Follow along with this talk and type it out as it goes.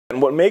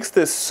And what makes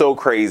this so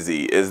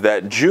crazy is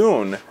that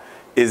June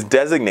is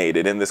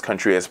designated in this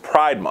country as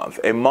Pride Month,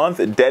 a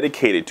month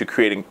dedicated to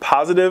creating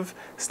positive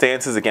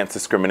stances against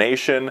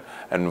discrimination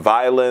and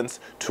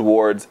violence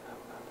towards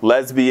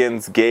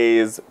lesbians,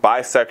 gays,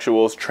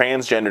 bisexuals,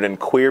 transgendered, and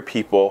queer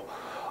people.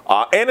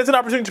 And it's an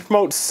opportunity to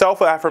promote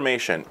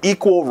self-affirmation,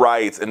 equal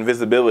rights, and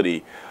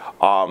visibility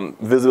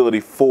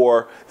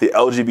for the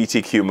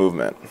LGBTQ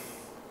movement.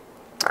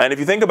 And if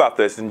you think about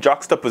this in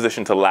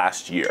juxtaposition to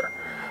last year,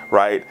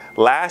 right?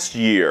 Last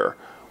year,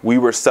 we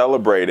were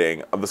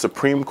celebrating the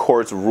Supreme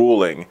Court's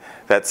ruling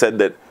that said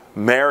that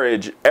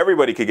marriage,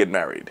 everybody could get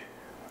married.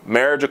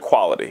 Marriage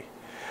equality.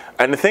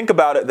 And to think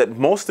about it, that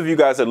most of you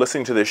guys are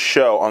listening to this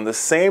show on the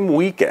same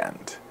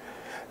weekend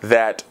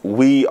that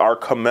we are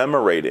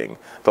commemorating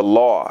the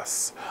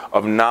loss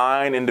of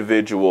 9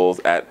 individuals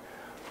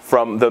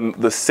from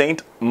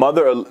the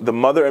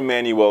Mother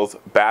Emmanuel's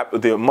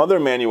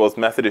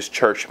Methodist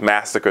Church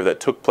massacre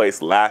that took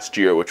place last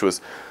year, which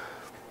was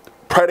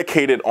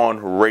predicated on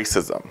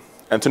racism.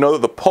 And to know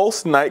that the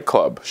Pulse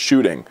nightclub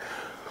shooting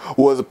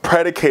was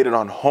predicated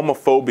on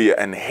homophobia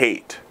and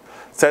hate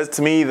says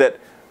to me that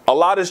a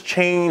lot has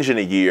changed in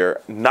a year,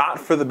 not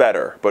for the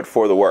better, but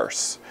for the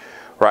worse,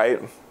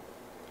 right?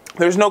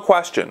 There's no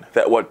question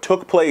that what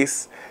took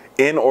place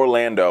in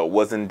Orlando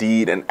was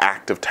indeed an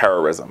act of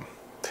terrorism.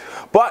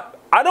 But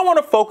I don't want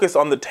to focus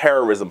on the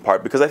terrorism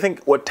part, because I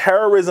think what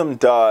terrorism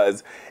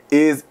does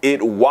is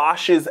it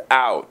washes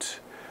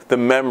out the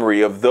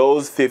memory of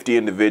those 50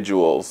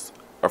 individuals,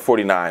 or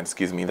 49,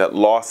 excuse me, that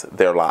lost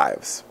their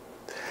lives.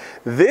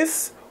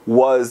 This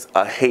was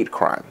a hate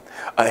crime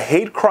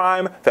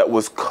that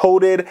was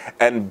coded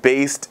and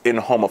based in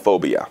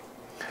homophobia.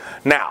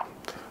 Now,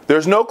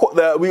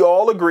 we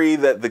all agree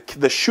that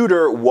the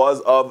shooter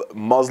was of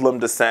Muslim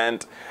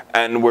descent,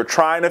 and we're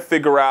trying to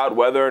figure out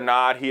whether or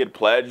not he had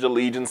pledged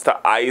allegiance to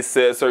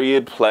ISIS or he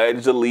had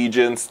pledged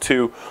allegiance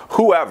to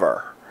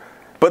whoever.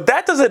 But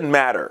that doesn't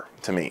matter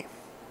to me.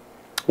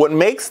 What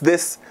makes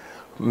this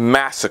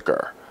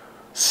massacre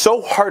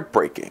so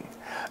heartbreaking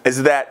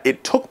is that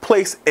it took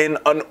place in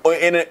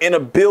a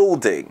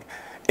building,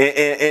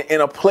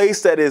 in a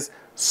place that is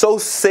so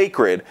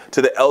sacred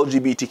to the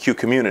LGBTQ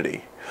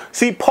community.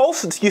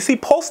 You see,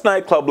 Pulse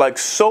nightclub, like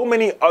so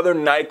many other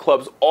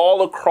nightclubs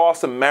all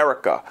across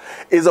America,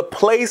 is a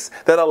place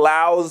that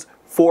allows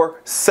for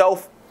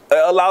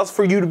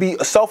you to be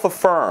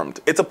self-affirmed.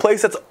 It's a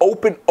place that's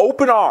open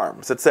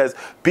arms. It says,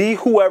 be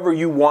whoever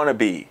you want to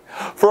be.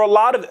 For a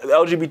lot of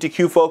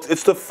LGBTQ folks,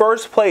 it's the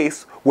first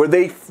place where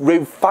they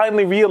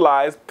finally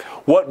realize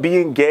what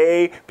being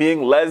gay,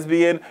 being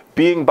lesbian,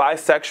 being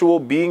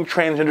bisexual, being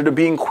transgender, or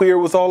being queer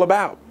was all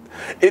about.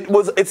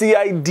 It's the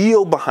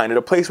ideal behind it,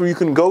 a place where you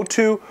can go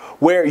to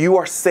where you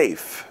are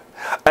safe.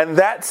 And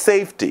that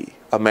safety,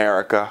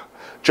 America,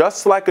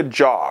 just like a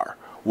jar,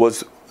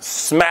 was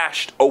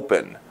smashed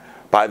open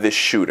by this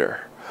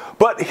shooter.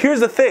 But here's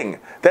the thing,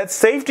 that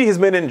safety has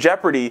been in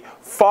jeopardy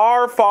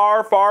far,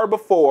 far, far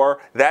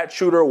before that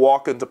shooter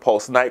walked into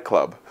Pulse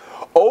nightclub.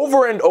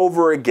 Over and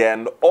over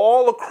again,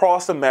 all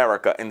across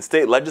America, in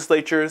state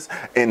legislatures,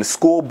 in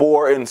school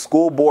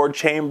board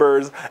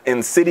chambers,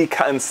 in city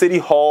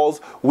halls,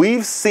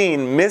 we've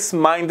seen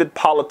misminded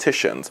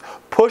politicians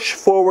push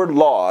forward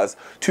laws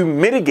to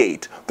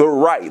mitigate the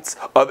rights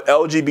of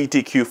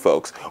LGBTQ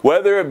folks,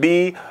 whether it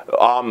be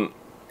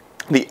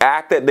the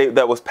act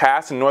that was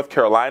passed in North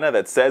Carolina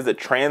that says that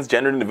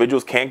transgender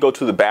individuals can't go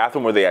to the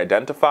bathroom where they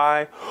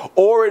identify,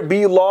 or it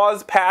be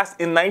laws passed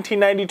in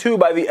 1992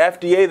 by the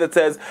FDA that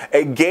says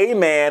a gay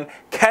man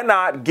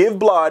cannot give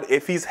blood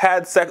if he's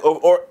had sex,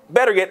 or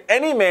better yet,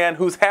 any man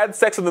who's had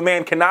sex with a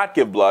man cannot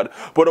give blood,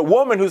 but a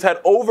woman who's had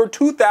over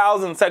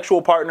 2,000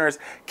 sexual partners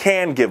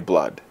can give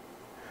blood.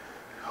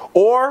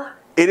 Or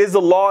it is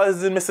the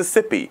laws in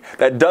Mississippi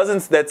that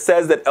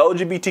says that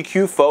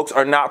LGBTQ folks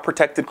are not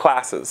protected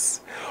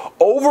classes.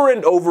 Over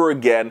and over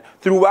again,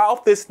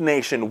 throughout this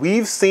nation,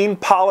 we've seen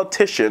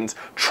politicians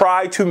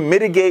try to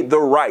mitigate the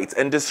rights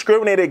and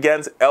discriminate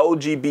against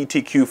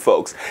LGBTQ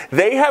folks.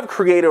 They have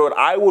created what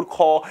I would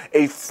call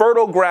a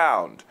fertile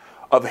ground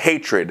of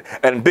hatred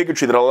and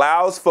bigotry that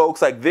allows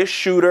folks like this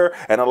shooter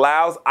and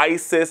allows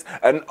ISIS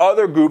and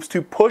other groups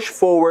to push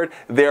forward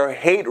their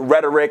hate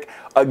rhetoric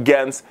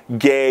against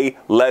gay,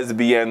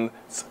 lesbian,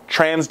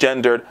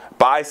 transgendered,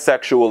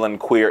 bisexual, and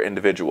queer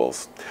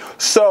individuals.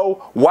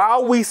 So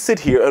while we sit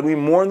here and we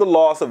mourn the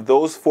loss of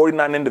those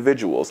 49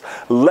 individuals,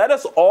 let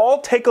us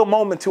all take a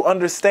moment to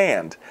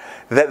understand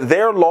that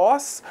their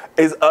loss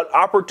is an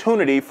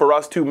opportunity for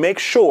us to make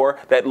sure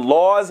that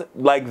laws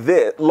like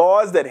this,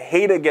 laws that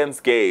hate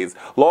against gays,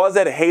 laws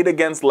that hate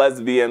against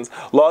lesbians,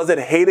 laws that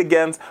hate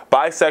against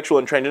bisexual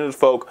and transgender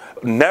folk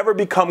never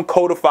become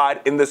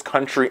codified in this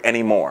country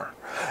anymore.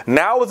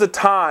 Now is a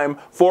time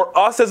for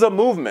us as a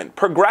movement,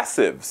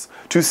 progressives,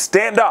 to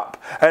stand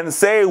up and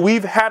say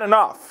we've had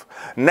enough.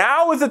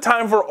 Now is the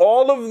time for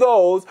all of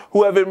those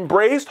who have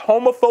embraced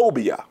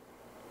homophobia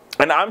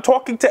And I'm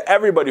talking to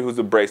everybody who's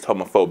embraced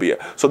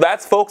homophobia. So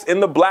that's folks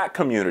in the black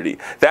community.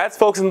 That's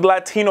folks in the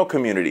Latino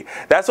community.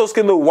 That's folks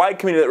in the white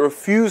community that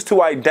refuse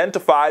to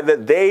identify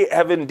that they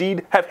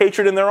indeed have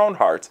hatred in their own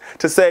hearts.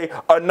 To say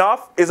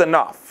enough is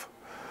enough.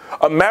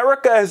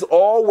 America has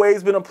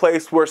always been a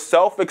place where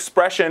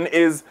self-expression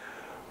is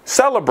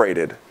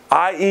celebrated,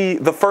 i.e.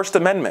 the First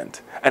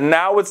Amendment. And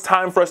now it's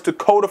time for us to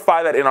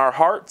codify that in our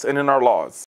hearts and in our laws.